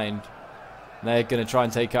behind. And they're going to try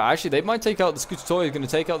and take out... Actually, they might take out... The scooter toy is going to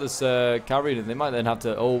take out this cavalry. And they might then have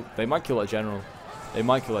to... Oh, they might kill that general. They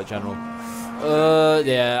might kill that general.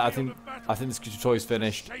 Yeah, I think the scooter toy is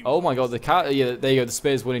finished. Oh my God, yeah, there you go. The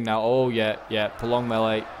spear's winning now. Oh yeah, yeah. Prolonged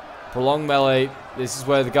melee. Prolonged melee. This is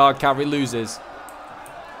where the guard cavalry loses.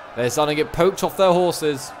 They're starting to get poked off their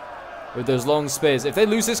horses with those long spears. If they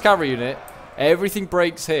lose this cavalry unit, everything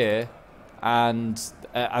breaks here, and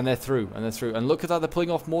they're through. And look at that. They're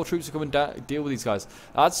pulling off more troops to come and deal with these guys.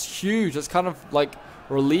 That's huge. That's kind of like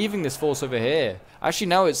relieving this force over here. Actually,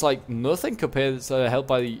 now it's like nothing compared to held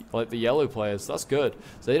by the yellow players. That's good.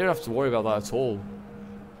 So they don't have to worry about that at all.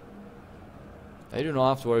 They do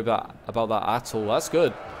not have to worry about that at all. That's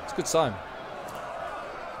good. It's a good sign.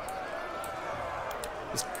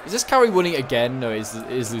 Is this cavalry winning again? No, it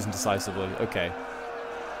is losing decisively. Okay.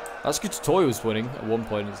 That scooter toy was winning at one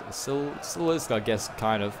point. It still is, I guess,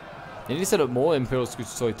 kind of. They need to set up more Imperial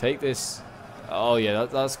scooter toy. Take this. Oh yeah,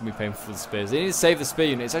 that's going to be painful for the spears. They need to save the spear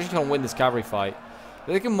unit. It's actually going to win this cavalry fight.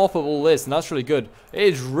 They can mop up all this, and that's really good. It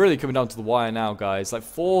is really coming down to the wire now, guys. Like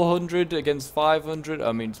 400 against 500.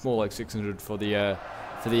 I mean, it's more like 600 for the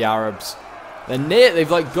Arabs. They're near. They've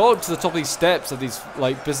like got to the top of these steps of these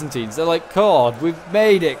like Byzantines. They're like, God, we've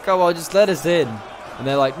made it. Come on, just let us in. And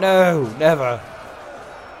they're like, no, never,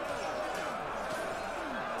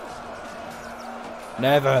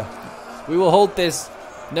 never. We will hold this.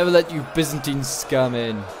 Never let you Byzantine scum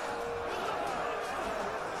in.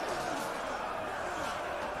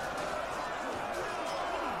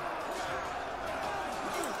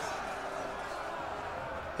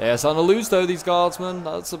 They're starting to lose though, these guardsmen.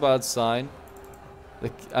 That's a bad sign.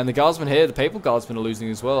 And the guardsmen here, the papal guardsmen are losing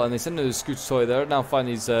as well. And they send those scooter toy. They're now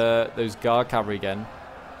finding those guard cavalry again.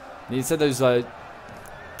 And you said those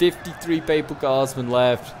 53 papal guardsmen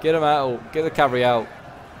left. Get them out. Get the cavalry out.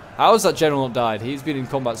 How has that general not died? He's been in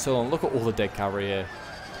combat so long. Look at all the dead cavalry here.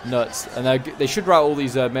 Nuts. And they should rout all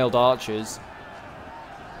these mailed archers.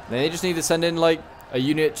 They just need to send in like a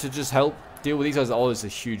unit to just help deal with these guys. Oh, there's a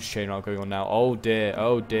huge chain rout going on now. Oh dear.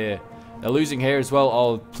 Oh dear. They're losing here as well.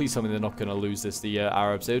 Oh, please tell me they're not going to lose this. The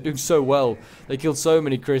Arabs. They're doing so well. They killed so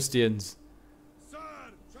many Christians.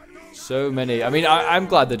 So many. I mean, I'm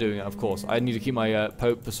glad they're doing it, of course. I need to keep my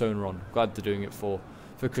Pope persona on. Glad they're doing it for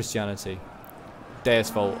Christianity.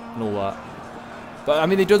 Deus fault and all that. But I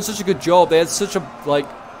mean, they've done such a good job. They had such a like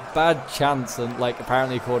bad chance, and like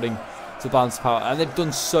apparently according to the balance of power, and they've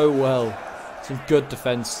done so well. Some good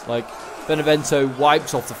defense. Like Benevento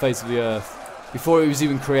wiped off the face of the earth before it was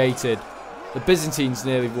even created. The Byzantines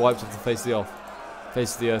nearly wiped off the face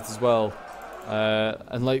of the earth as well.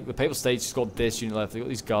 And like the Papal States just got this unit left. They got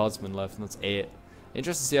these guardsmen left, and that's it.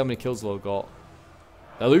 Interesting to see how many kills they've got.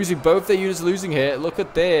 They're losing. Both their units are losing here. Look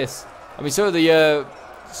at this. I mean, so are the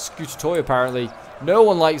scooter toy apparently. No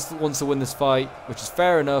one wants to win this fight, which is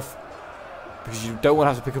fair enough, because you don't want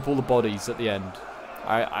to have to pick up all the bodies at the end.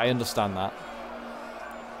 I understand that.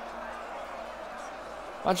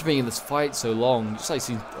 Imagine being in this fight so long, just like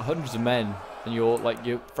seeing hundreds of men and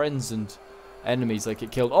your friends and enemies like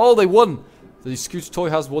get killed. Oh, they won! The scooter toy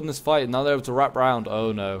has won this fight, and now they're able to wrap round.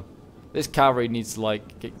 Oh no, this cavalry needs to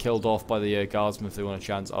like get killed off by the guardsmen if they want a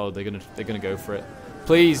chance. Oh, they're gonna go for it.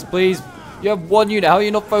 Please, please. You have one unit. How are you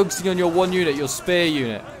not focusing on your one unit, your spear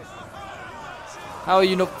unit? How are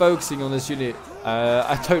you not focusing on this unit?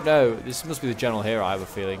 I don't know. This must be the general here, I have a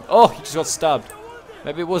feeling. Oh, he just got stabbed.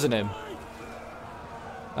 Maybe it wasn't him.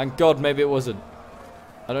 Thank God, maybe it wasn't.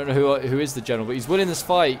 I don't know who is the general, but he's winning this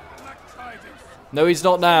fight. No, he's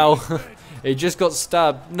not now. He just got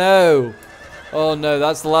stabbed. No. Oh no,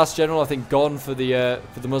 that's the last general I think gone for the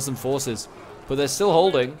Muslim forces. But they're still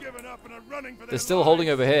holding. They're still holding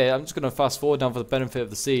over here. I'm just going to fast forward now for the benefit of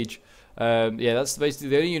the siege. Yeah, that's basically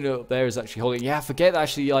the only unit up there is actually holding. Yeah, forget that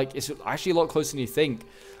actually, like, it's actually a lot closer than you think.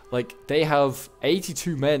 Like, they have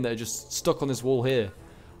 82 men that are just stuck on this wall here.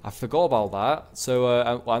 I forgot about that. So,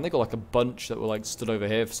 and they got like a bunch that were like stood over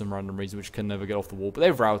here for some random reason, which can never get off the wall. But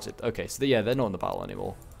they've routed. Okay, so yeah, they're not in the battle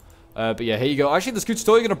anymore. But yeah, here you go. Actually, the Scooter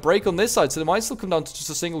Toy are going to break on this side, so they might still come down to just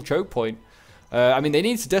a single choke point. I mean, they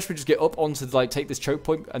need to desperately just get up onto, like, take this choke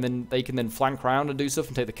point, and then they can then flank around and do stuff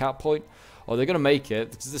and take the cap point. Or they're going to make it,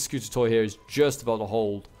 because this Scooter Toy here is just about to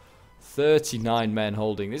hold. 39 men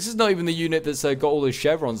holding. This is not even the unit that's got all those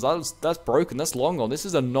chevrons. That's broken. That's long gone. This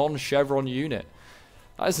is a non-chevron unit.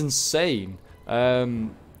 That is insane.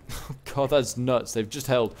 God, that's nuts. They've just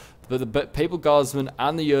held. But the Papal Guardsmen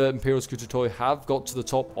and the Imperial Scooter Toy have got to the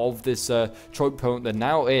top of this choke point. They're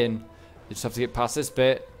now in. They just have to get past this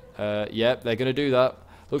bit. Yep, they're going to do that.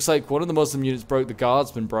 Looks like one of the Muslim units broke. The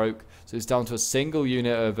Guardsmen broke. So it's down to a single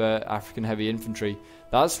unit of African heavy infantry.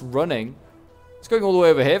 That's running. It's going all the way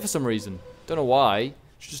over here for some reason. Don't know why. You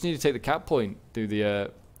just need to take the cap point to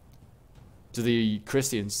the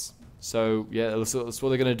Christians. So yeah, that's what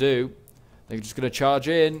they're going to do. They're just going to charge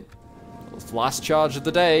in. Last charge of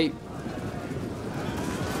the day.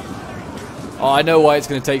 Oh, I know why it's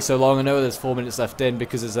going to take so long. I know there's 4 minutes left in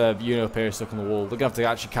because there's a unit up here stuck on the wall. They're going to have to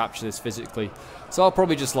actually capture this physically. So I'll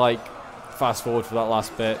probably just like fast forward for that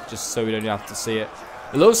last bit, just so we don't have to see it.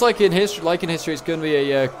 It looks like in history, it's going to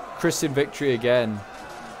be a Christian victory again.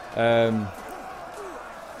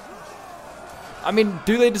 I mean,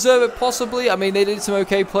 do they deserve it? Possibly. I mean, they did some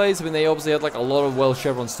okay plays. I mean, they obviously had like a lot of well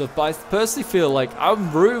chevron stuff. But I personally feel like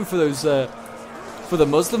I'm rooting for those for the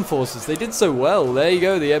Muslim forces. They did so well. There you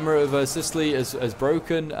go. The Emirate of Sicily has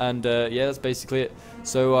broken, and yeah, that's basically it.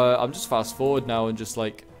 So I'm just fast forward now and just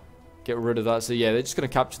like get rid of that. So yeah, they're just going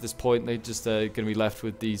to capture this point. They're just going to be left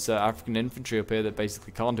with these African infantry up here that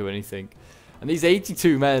basically can't do anything. And these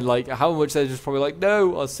 82 men, like how much they're just probably like,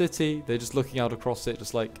 no, our city. They're just looking out across it,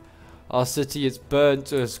 just like, our city is burnt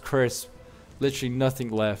to a crisp. Literally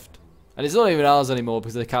nothing left. And it's not even ours anymore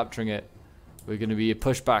because they're capturing it. We're going to be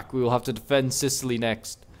pushed back. We will have to defend Sicily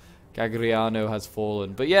next. Garigliano has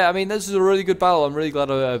fallen. But yeah, I mean, this is a really good battle. I'm really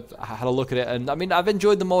glad I had a look at it. And I mean, I've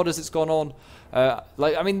enjoyed the mod as it's gone on.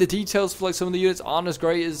 Like, I mean, the details for like some of the units aren't as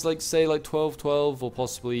great as like, say, like 1212 or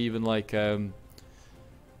possibly even like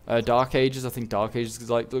Dark Ages. I think Dark Ages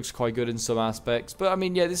like looks quite good in some aspects. But I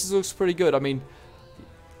mean, yeah, this looks pretty good. I mean,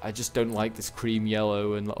 I just don't like this cream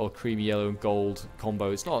yellow or creamy yellow and gold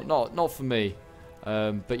combo. It's not for me.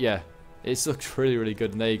 But yeah, it looks really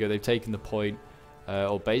good. And there you go. They've taken the point,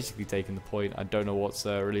 or basically taken the point. I don't know what's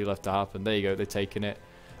really left to happen. There you go. They're taking it,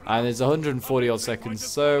 and there's 140 odd seconds.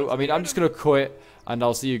 So I mean, I'm just gonna quit, and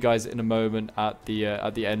I'll see you guys in a moment at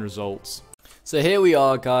the end results. So here we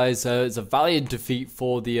are, guys. It's a valiant defeat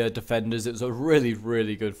for the defenders. It was a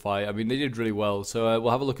really good fight. I mean, they did really well. So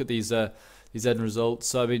we'll have a look at these end results.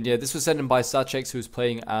 So I mean, yeah, this was sent in by Sachex, who was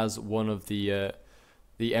playing as one of the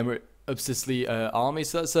Emirate of Sicily army.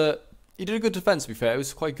 So that's he did a good defense. To be fair, it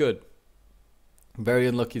was quite good. Very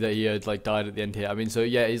unlucky that he like died at the end here. I mean, so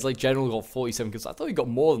yeah, his like general got 47 kills. I thought he got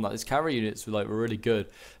more than that. His cavalry units were really good.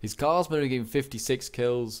 His guardsmen are getting 56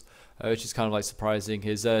 kills, which is kind of like surprising.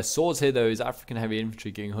 His swords here though, his African heavy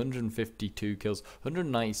infantry getting 152 kills,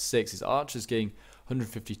 196. His archers getting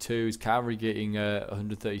 152. His cavalry getting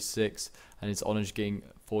 136, and his honors getting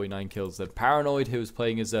 49 kills. Then Paranoid, who was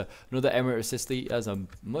playing as another Emirate of Sicily, as a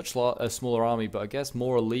much smaller army, but I guess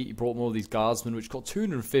more elite. He brought more of these guardsmen, which got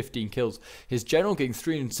 215 kills. His general getting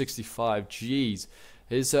 365. Jeez.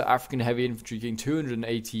 His African heavy infantry getting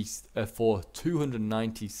 284,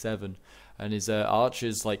 297. And his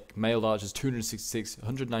archers, like male archers, 266,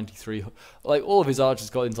 193. Like all of his archers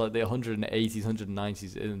got into like the 180s,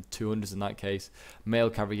 190s, and 200s in that case. Male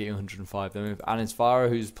cavalry getting 105. Then we have Anisfara,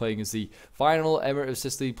 who's playing as the final Emirate of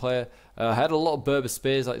Sicily player. Had a lot of Berber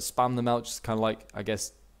spears, like spam them out, just kind of like, I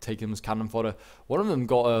guess, taking them as cannon fodder. One of them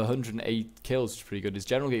got 108 kills, which is pretty good. His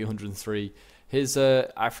general getting 103. His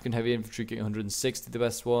African heavy infantry getting 160, the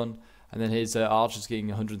best one. And then his archers getting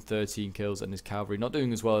 113 kills, and his cavalry not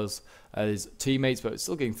doing as well as his teammates, but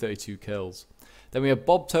still getting 32 kills. Then we have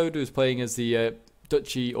Bob Toad, who's playing as the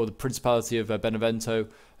Duchy or the Principality of Benevento.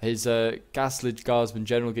 His Gaslige Guardsman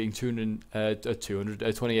General getting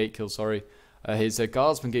 228 kills, sorry. His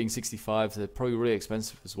Guardsmen getting 65, so they're probably really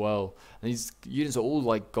expensive as well. And these units are all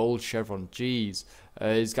like gold chevron, jeez.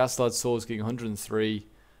 His Gaslige Swords getting 103.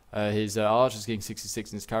 His archers getting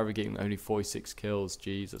 66 and his cavalry getting only 46 kills.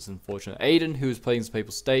 Jeez, that's unfortunate. Aiden, who was playing as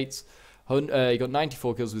Papal States, he got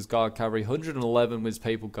 94 kills with his guard cavalry, 111 with his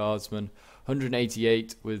Papal Guardsmen,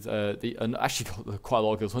 188 with actually got quite a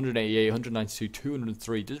lot of kills. 188, 192,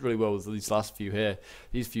 203. Did really well with these last few here.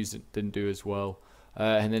 These few didn't do as well.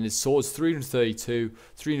 And then his swords 332,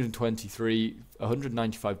 323,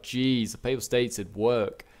 195. Jeez, the Papal States did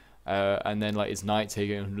work. And then like his knight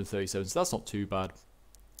taking 137. So that's not too bad.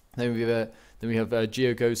 Then we have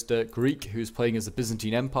Geoghost Greek, who's playing as the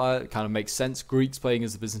Byzantine Empire. It kind of makes sense. Greeks playing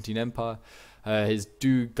as the Byzantine Empire. His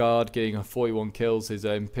Guard getting 41 kills. His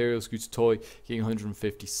Imperial Scooter Toy getting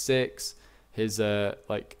 156. His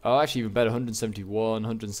actually even better, 171,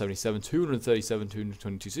 177, 237,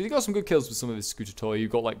 222. So he got some good kills with some of his Scooter Toy.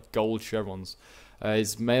 You've got like gold chevrons.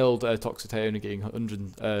 His mailed Toxote only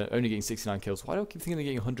getting 69 kills. Why do I keep thinking they're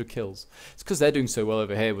getting 100 kills? It's because they're doing so well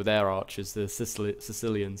over here with their archers, the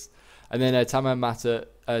Sicilians. And then Tagmata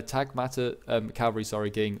Cavalry,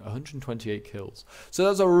 getting 128 kills. So that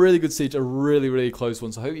was a really good siege, a really, really close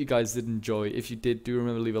one. So I hope you guys did enjoy. If you did, do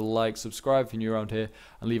remember to leave a like, subscribe if you're new around here,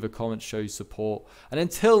 and leave a comment, show your support. And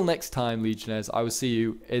until next time, Legionnaires, I will see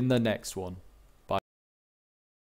you in the next one.